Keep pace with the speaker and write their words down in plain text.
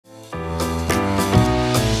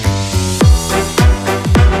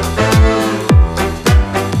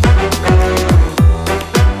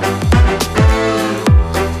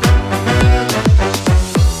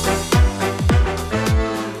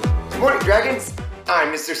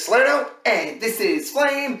I'm Mr. Salerno, and this is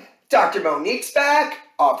Flame. Dr. Monique's back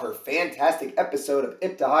off her fantastic episode of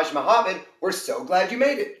Ibtihaj Muhammad. We're so glad you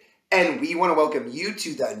made it. And we want to welcome you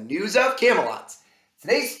to the News of Camelot.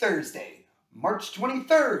 Today's Thursday, March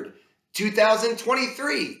 23rd,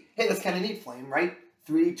 2023. Hey, that's kind of neat, Flame, right?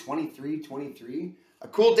 3/23/23. A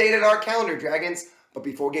cool date in our calendar, Dragons. But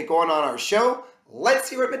before we get going on our show, let's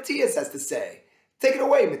hear what Matthias has to say. Take it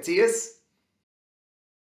away, Matthias.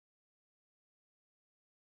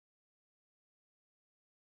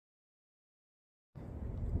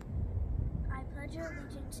 I pledge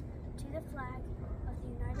allegiance to the flag of the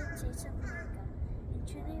United States of America and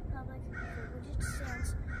to the republic for which it stands,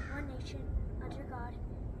 one nation, under God,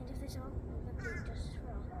 indivisible, with liberty and justice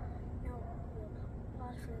for all. Now we'll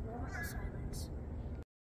pause for a moment of silence.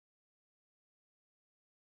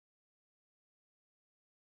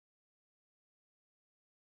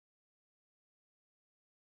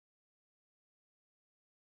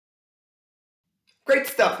 Great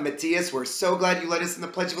stuff, Matthias. We're so glad you led us in the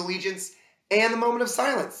Pledge of Allegiance and the moment of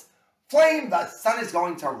silence. Flame, the sun is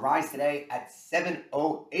going to rise today at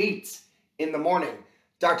 7:08 in the morning.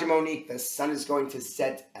 Dr. Monique, the sun is going to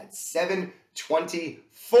set at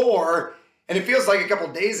 7:24. And it feels like a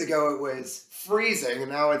couple days ago it was freezing,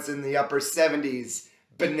 and now it's in the upper 70s.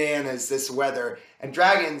 Bananas, this weather. And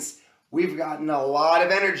Dragons, we've gotten a lot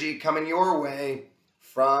of energy coming your way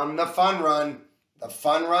from the fun run. The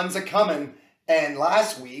fun runs are coming. And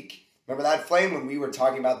last week, remember that, Flame, when we were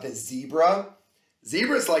talking about the zebra?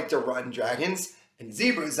 Zebras like to run, Dragons. And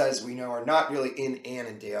zebras, as we know, are not really in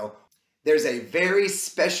Annandale. There's a very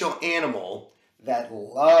special animal that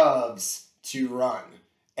loves to run.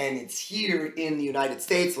 And it's here in the United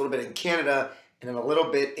States, a little bit in Canada, and then a little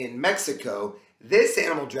bit in Mexico. This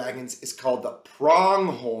animal, Dragons, is called the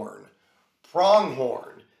pronghorn.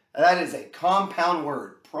 Pronghorn. Now, that is a compound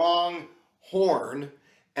word, pronghorn.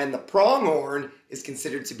 And the pronghorn is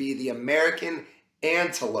considered to be the American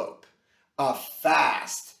antelope, a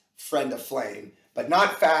fast friend of Flame, but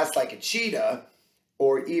not fast like a cheetah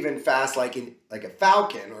or even fast like a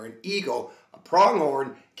falcon or an eagle. A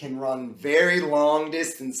pronghorn can run very long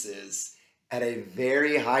distances at a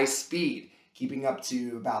very high speed, keeping up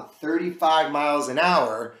to about 35 miles an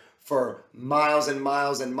hour for miles and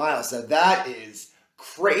miles and miles. So that is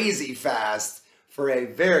crazy fast for a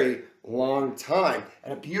very long time,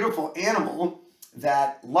 and a beautiful animal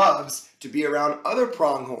that loves to be around other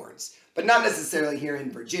pronghorns, but not necessarily here in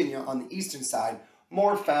Virginia on the eastern side,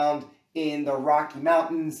 more found in the Rocky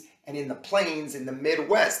Mountains and in the plains in the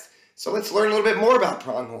Midwest. So let's learn a little bit more about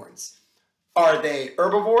pronghorns. Are they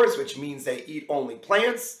herbivores, which means they eat only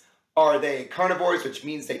plants? Are they carnivores, which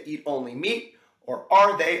means they eat only meat? Or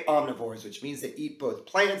are they omnivores, which means they eat both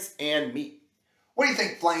plants and meat? What do you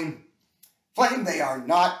think, Flame? Flame, they are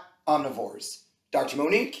not omnivores. Dr.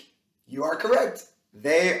 Monique, you are correct.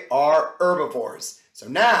 They are herbivores. So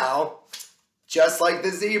now, just like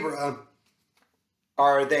the zebra,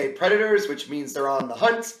 are they predators, which means they're on the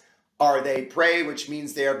hunt? Are they prey, which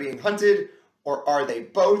means they are being hunted? Or are they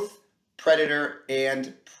both predator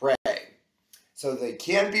and prey? So they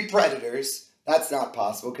can't be predators. That's not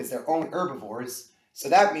possible because they're only herbivores. So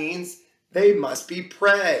that means they must be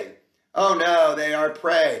prey. Oh no, they are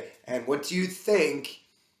prey. And what do you think?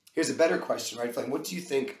 Here's a better question, right, Flame? What do you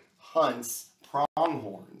think hunts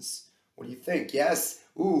pronghorns? What do you think? Yes?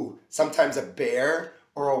 Ooh, sometimes a bear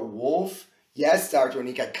or a wolf? Yes, Dr.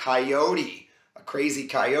 Monique, a coyote. A crazy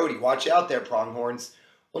coyote. Watch out there, pronghorns.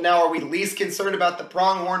 Well, now, are we least concerned about the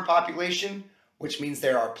pronghorn population, which means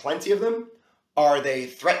there are plenty of them? Are they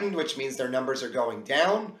threatened, which means their numbers are going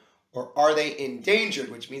down? Or are they endangered,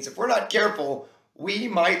 which means if we're not careful, we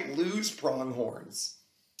might lose pronghorns?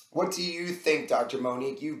 What do you think, Dr.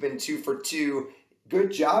 Monique? You've been 2 for 2.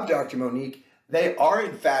 Good job, Dr. Monique. They are,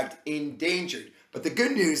 in fact, endangered. But the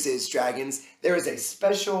good news is, Dragons, there is a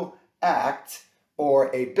special act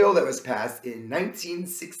or a bill that was passed in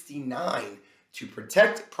 1969 to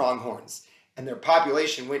protect pronghorns. And their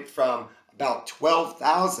population went from about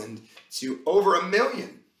 12,000 to over 1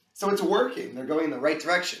 million. So it's working. They're going in the right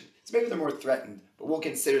direction. So maybe they're more threatened, but we'll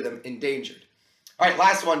consider them endangered. All right,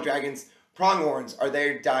 last one, Dragons. Pronghorns, are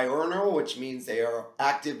they diurnal, which means they are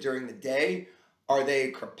active during the day? Are they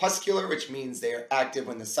crepuscular, which means they are active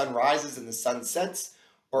when the sun rises and the sun sets?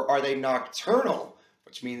 Or are they nocturnal,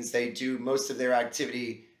 which means they do most of their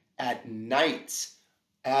activity at night?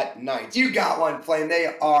 At night. You got one, Flame.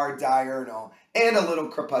 They are diurnal and a little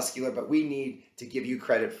crepuscular, but we need to give you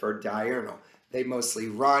credit for diurnal. They mostly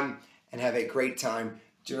run and have a great time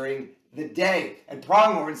during the day. And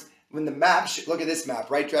pronghorns, when the map, look at this map,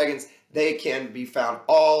 right, Dragons? They can be found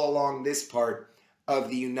all along this part of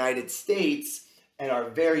the United States. and are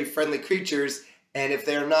very friendly creatures. And if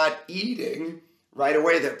they're not eating right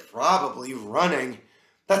away, they're probably running.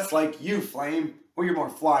 That's like you, Flame. Or you're more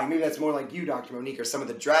flying. Maybe that's more like you, Dr. Monique, or some of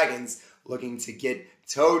the dragons looking to get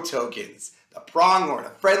toe tokens. The pronghorn, a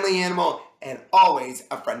friendly animal, and always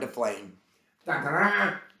a friend of Flame.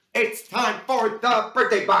 Da-da-da. It's time for the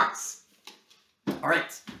birthday box. All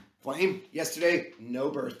right, Flame, yesterday, no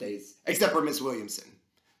birthdays, except for Miss Williamson.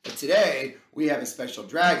 But today, we have a special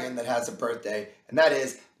dragon that has a birthday, and that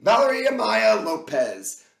is Valerie Amaya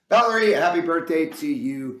Lopez. Valerie, happy birthday to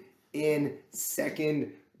you in 2nd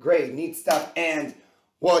grade. Neat stuff. And,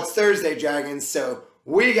 well, it's Thursday, dragons, so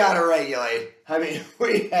we got to regulate. I mean,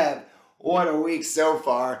 we have what a week so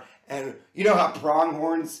far. And you know how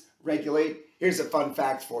pronghorns regulate? Here's a fun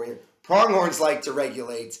fact for you. Pronghorns like to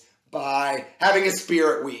regulate by having a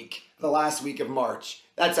spirit week, the last week of March.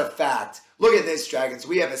 That's a fact. Look at this, dragons.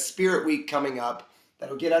 We have a spirit week coming up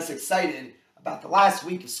that'll get us excited about the last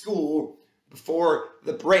week of school before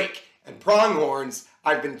the break. And pronghorns,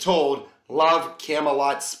 I've been told, love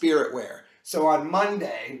Camelot spirit wear. So on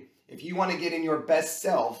Monday, if you want to get in your best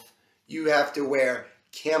self, you have to wear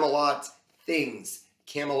Camelot things,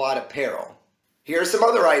 Camelot apparel. Here are some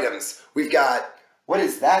other items. We've got, what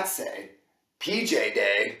does that say? PJ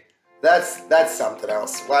Day. That's something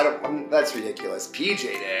else. That's ridiculous. PJ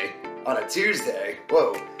Day on a Tuesday.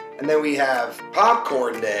 Whoa. And then we have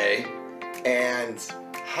Popcorn Day and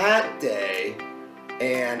Hat Day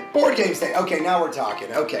and Board Games Day. Okay, now we're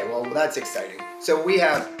talking. Okay, well, that's exciting. So we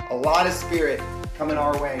have a lot of spirit coming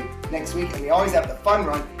our way next week, and we always have the fun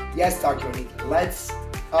run. Yes, Dr. Monique, let's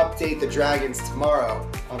update the dragons tomorrow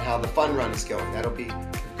on how the fun run is going. That'll be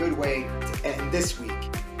a good way to end this week.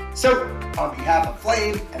 So, on behalf of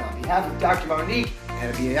Flame, and on behalf of Dr. Monique,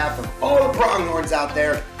 and on behalf of all the pronghorns out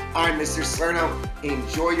there, I'm Mr. Salerno.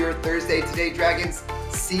 Enjoy your Thursday today, dragons.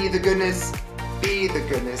 See the goodness, be the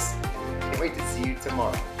goodness, and can't wait to see you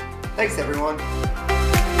tomorrow. Thanks, everyone.